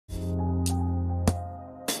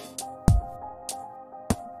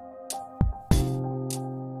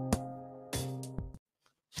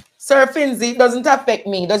Sir Finzi, it doesn't affect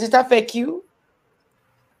me. Does it affect you?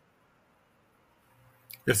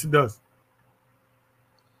 Yes, it does.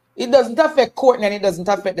 It doesn't affect Courtney and it doesn't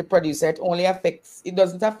affect the producer. It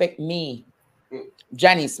doesn't affect me,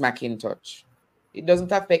 Janice McIntosh. It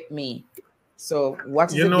doesn't affect me. So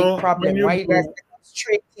what is the big problem? Why are you guys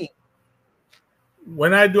demonstrating?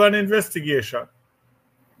 When I do an investigation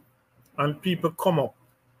and people come up,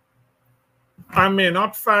 I may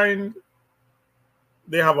not find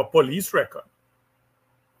they have a police record,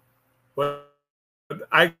 but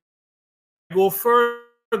I go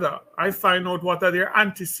further. I find out what are their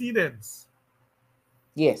antecedents.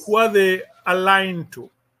 Yes. Who are they aligned to?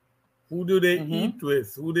 Who do they eat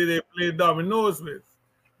with? Who do they play dominoes with?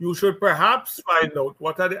 You should perhaps find out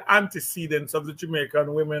what are the antecedents of the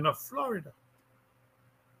Jamaican women of Florida.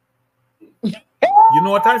 You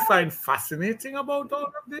know what I find fascinating about all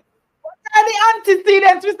of this? What are the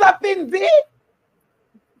antecedents, Mr. Finzi?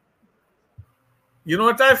 You know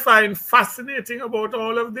what I find fascinating about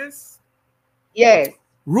all of this? Yes.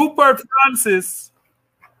 Rupert Francis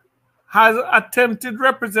has attempted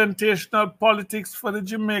representational politics for the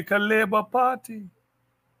Jamaica Labour Party.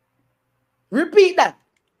 Repeat that.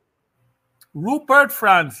 Rupert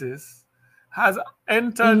Francis has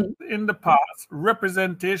entered in the past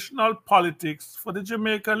representational politics for the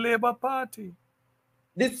Jamaica Labour Party.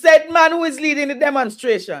 The said man who is leading the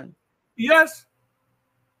demonstration. Yes.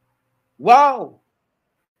 Wow.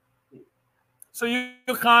 So you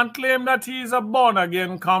can't claim that he's a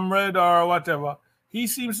born-again comrade or whatever. He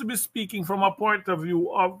seems to be speaking from a point of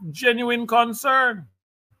view of genuine concern.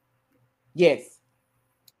 Yes.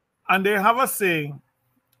 And they have a saying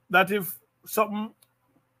that if something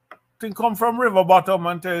come from river bottom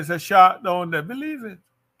and tell you a shark down there, believe it.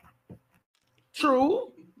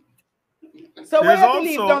 True. So where you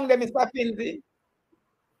believe down there, Mr. Finzi?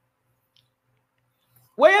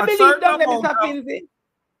 Where you believe down there, Mr. Finzi?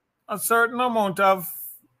 A certain amount of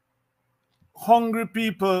hungry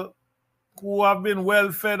people who have been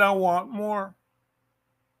well fed and want more.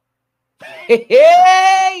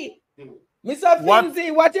 Hey, Mr.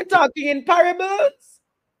 Finzi, what you talking in parables?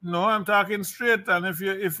 No, I'm talking straight. And if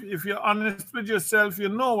you're honest with yourself, you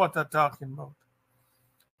know what I'm talking about.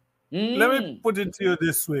 Let me put it to you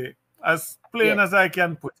this way, as plain as I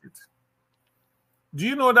can put it. Do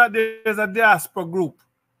you know that there's a diaspora group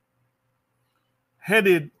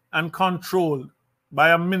headed and controlled by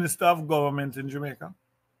a minister of government in Jamaica?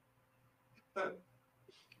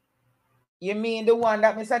 You mean the one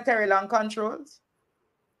that Mr. Terry Long controls?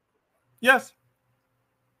 Yes.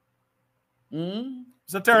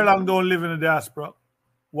 Mr. Terry Long don't live in the diaspora.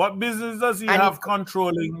 What business does he have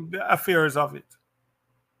controlling the affairs of it?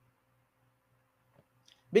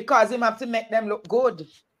 Because him have to make them look good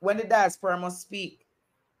when the diaspora must speak.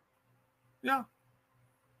 Yeah.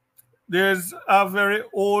 There's a very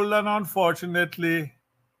old and unfortunately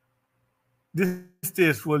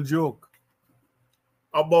distasteful joke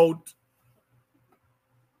about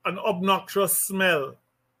an obnoxious smell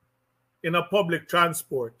in a public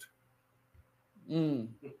transport. And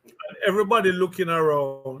everybody looking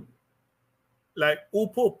around like, who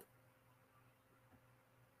poop?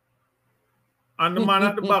 And the man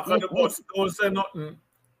at the back of the bus don't say nothing.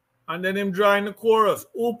 And then him drawing the chorus,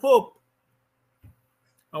 who poop?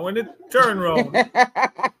 And when it turned around,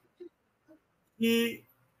 he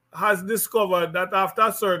has discovered that after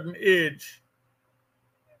a certain age,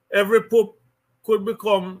 every poop could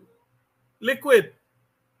become liquid.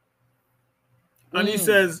 And he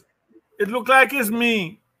says, it looked like it's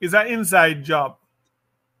me. It's an inside job.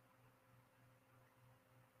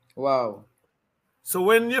 Wow. So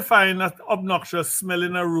when you find that obnoxious smell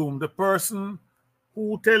in a room, the person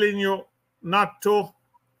who telling you not to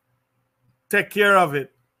take care of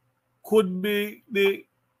it could be the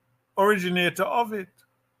originator of it.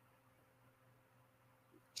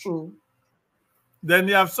 True. Then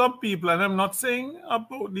you have some people, and I'm not saying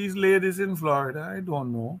about these ladies in Florida, I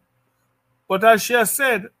don't know. But as she has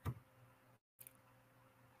said,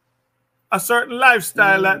 a certain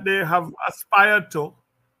lifestyle that they have aspired to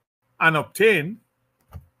and obtained,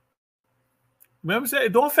 remember say,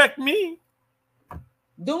 it don't affect me.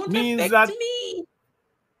 Don't affect me.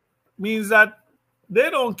 Means that they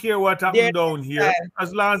don't care what happens down here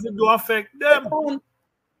as long as it don't affect them.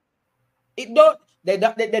 They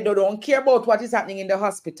don't care about what is happening in the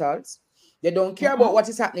hospitals. They don't care about what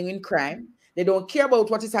is happening in crime. They don't care about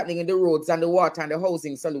what is happening in the roads and the water and the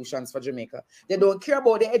housing solutions for Jamaica. They don't care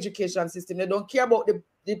about the education system. They don't care about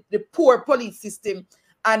the poor police system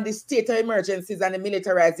and the state of emergencies and the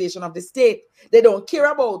militarization of the state. They don't care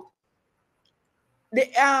about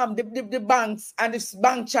the banks and the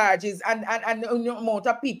bank charges and the amount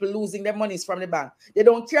of people losing their monies from the bank. They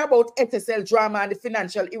don't care about SSL drama and the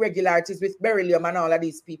financial irregularities with beryllium and all of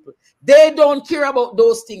these people. They don't care about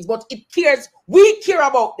those things, but we care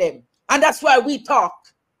about them. And that's why we talk.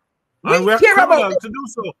 And we're care criminal about them to do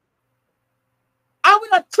so. And we're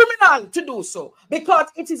not criminal to do so because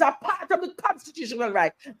it is a part of the constitutional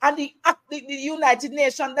right and the United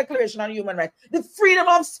Nations Declaration on Human Rights. The freedom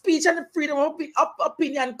of speech and the freedom of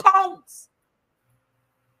opinion counts.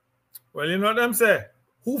 Well, you know what I'm saying?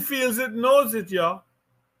 Who feels it knows it, y'all.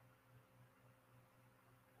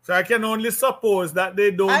 So I can only suppose that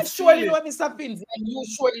they don't. I surely know Mr. Finzi, and you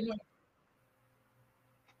surely know.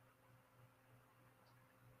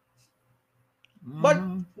 But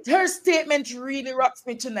her statement really rocks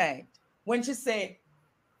me tonight when she said,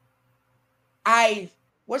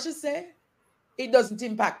 what she say? It doesn't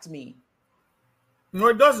impact me. No,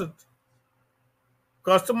 it doesn't.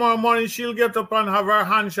 Because tomorrow morning she'll get up and have her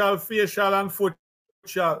hand shall, face shall, and foot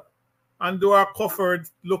shall, and do her covered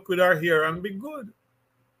look with her hair and be good.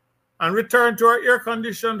 And return to her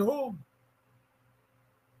air-conditioned home.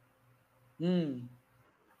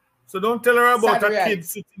 So don't tell her about a kid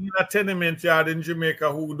sitting in a tenement yard in Jamaica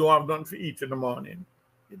who don't have nothing to eat in the morning.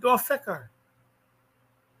 It don't affect her.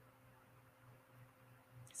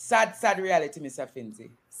 Sad reality, Mr. Finzi.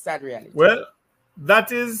 Sad reality. Well,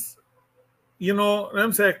 that is, you know,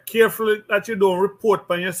 I'm saying, careful that you don't report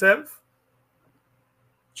by yourself.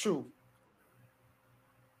 True.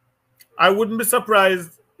 I wouldn't be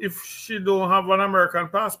surprised if she don't have an American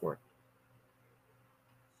passport.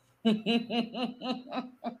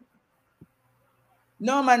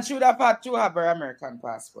 No, man, she would have had to have her American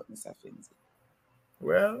passport, Mr. Finzi.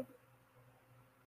 Well,